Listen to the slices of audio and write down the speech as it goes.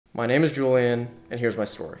My name is Julian, and here's my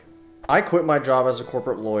story. I quit my job as a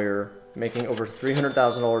corporate lawyer, making over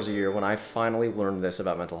 $300,000 a year when I finally learned this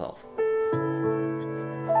about mental health.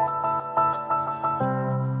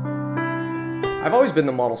 I've always been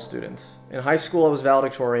the model student. In high school, I was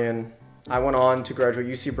valedictorian. I went on to graduate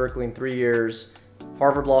UC Berkeley in 3 years,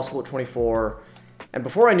 Harvard Law School at 24, and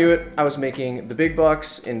before I knew it, I was making the big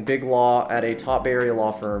bucks in big law at a top Bay Area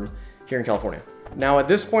law firm here in California. Now, at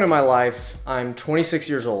this point in my life, I'm 26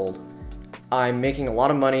 years old. I'm making a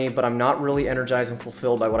lot of money, but I'm not really energized and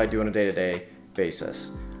fulfilled by what I do on a day-to-day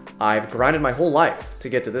basis. I've grinded my whole life to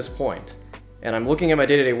get to this point, and I'm looking at my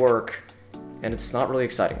day-to-day work, and it's not really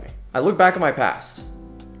exciting me. I look back at my past,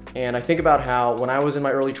 and I think about how when I was in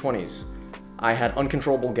my early 20s, I had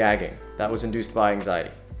uncontrollable gagging that was induced by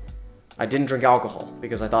anxiety. I didn't drink alcohol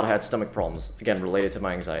because I thought I had stomach problems, again, related to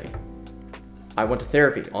my anxiety. I went to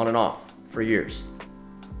therapy on and off for years.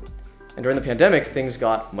 And during the pandemic, things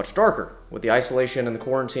got much darker with the isolation and the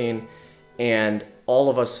quarantine and all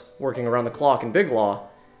of us working around the clock in big law.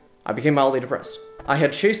 I became mildly depressed. I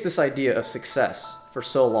had chased this idea of success for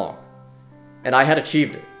so long, and I had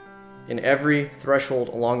achieved it in every threshold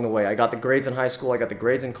along the way. I got the grades in high school, I got the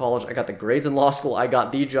grades in college, I got the grades in law school, I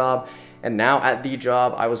got the job, and now at the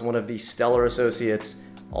job, I was one of the stellar associates,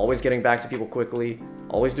 always getting back to people quickly,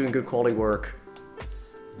 always doing good quality work.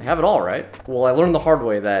 I have it all, right? Well, I learned the hard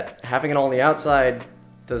way that having it all on the outside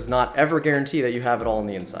does not ever guarantee that you have it all on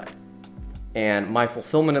the inside. And my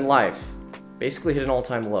fulfillment in life basically hit an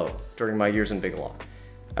all-time low during my years in big law.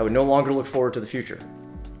 I would no longer look forward to the future.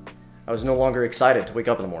 I was no longer excited to wake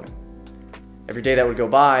up in the morning. Every day that would go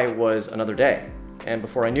by was another day. And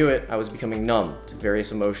before I knew it, I was becoming numb to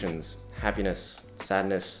various emotions, happiness,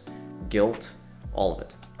 sadness, guilt, all of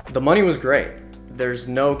it. The money was great. There's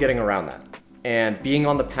no getting around that. And being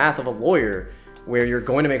on the path of a lawyer where you're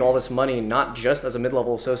going to make all this money, not just as a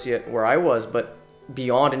mid-level associate where I was, but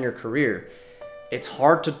beyond in your career, it's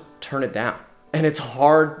hard to turn it down. And it's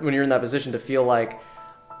hard when you're in that position to feel like,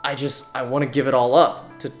 I want to give it all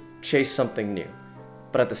up to chase something new.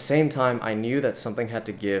 But at the same time, I knew that something had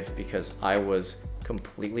to give because I was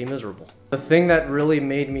completely miserable. The thing that really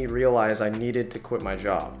made me realize I needed to quit my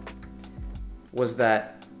job was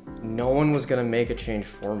that no one was going to make a change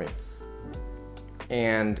for me.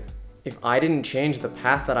 And if I didn't change the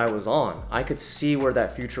path that I was on, I could see where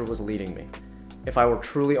that future was leading me, if I were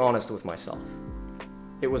truly honest with myself.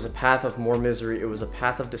 It was a path of more misery, it was a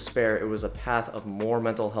path of despair, it was a path of more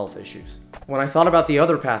mental health issues. When I thought about the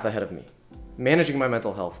other path ahead of me, managing my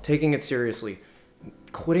mental health, taking it seriously,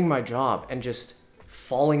 quitting my job, and just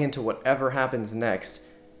falling into whatever happens next,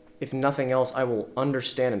 if nothing else, I will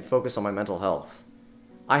understand and focus on my mental health.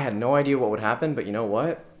 I had no idea what would happen, but you know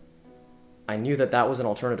what? I knew that that was an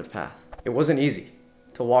alternative path. It wasn't easy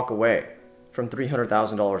to walk away from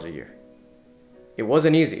 $300,000 a year. It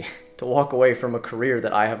wasn't easy to walk away from a career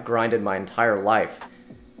that I have grinded my entire life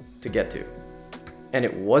to get to. And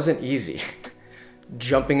it wasn't easy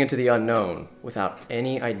jumping into the unknown without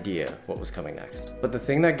any idea what was coming next. But the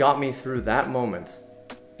thing that got me through that moment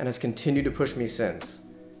and has continued to push me since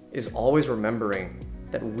is always remembering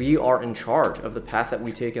that we are in charge of the path that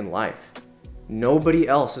we take in life. Nobody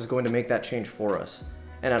else is going to make that change for us.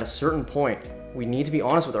 And at a certain point, we need to be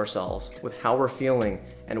honest with ourselves with how we're feeling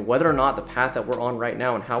and whether or not the path that we're on right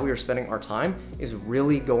now and how we are spending our time is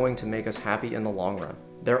really going to make us happy in the long run.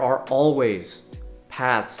 There are always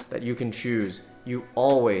paths that you can choose. You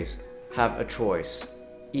always have a choice.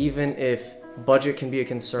 Even if budget can be a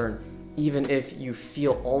concern, even if you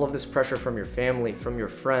feel all of this pressure from your family, from your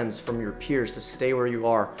friends, from your peers to stay where you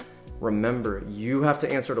are, remember, you have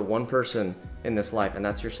to answer to one person in this life, and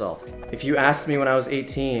that's yourself. If you asked me when I was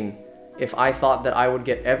 18 if I thought that I would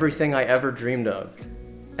get everything I ever dreamed of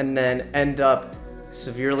and then end up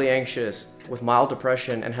severely anxious with mild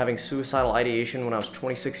depression and having suicidal ideation when I was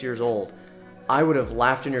 26 years old, I would have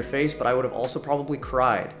laughed in your face, but I would have also probably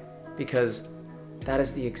cried because that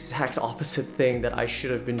is the exact opposite thing that I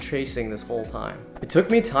should have been chasing this whole time. It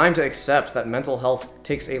took me time to accept that mental health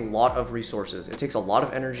takes a lot of resources. It takes a lot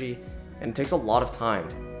of energy and it takes a lot of time.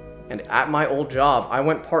 And at my old job, I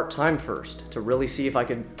went part-time first to really see if I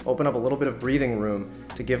could open up a little bit of breathing room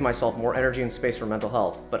to give myself more energy and space for mental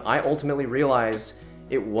health. But I ultimately realized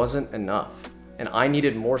it wasn't enough. And I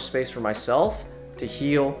needed more space for myself to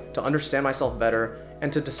heal, to understand myself better,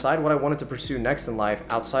 and to decide what I wanted to pursue next in life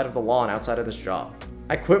outside of the law and outside of this job.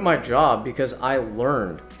 I quit my job because I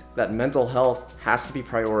learned that mental health has to be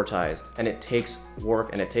prioritized, and it takes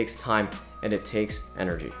work, and it takes time, and it takes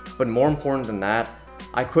energy. But more important than that,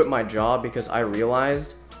 I quit my job because I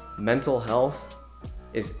realized mental health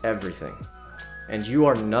is everything, and you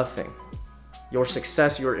are nothing Your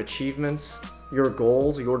success, your achievements, your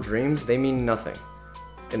goals, your dreams, they mean nothing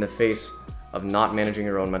in the face of not managing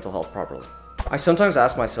your own mental health properly. I sometimes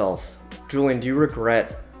ask myself, Julian, do you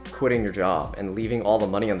regret quitting your job and leaving all the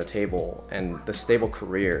money on the table and the stable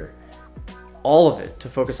career, all of it to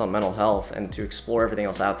focus on mental health and to explore everything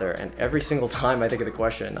else out there? And every single time I think of the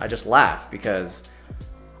question, I just laugh, because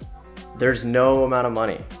there's no amount of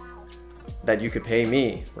money that you could pay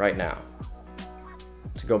me right now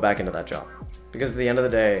to go back into that job. Because at the end of the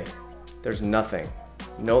day, there's nothing,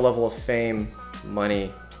 no level of fame,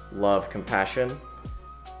 money, love, compassion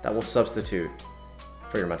that will substitute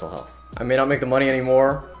for your mental health. I may not make the money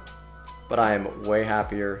anymore, but I am way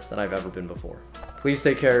happier than I've ever been before. Please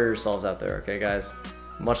take care of yourselves out there, okay guys?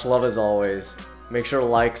 Much love as always. Make sure to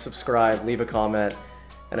like, subscribe, leave a comment,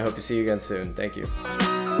 and I hope to see you again soon. Thank you.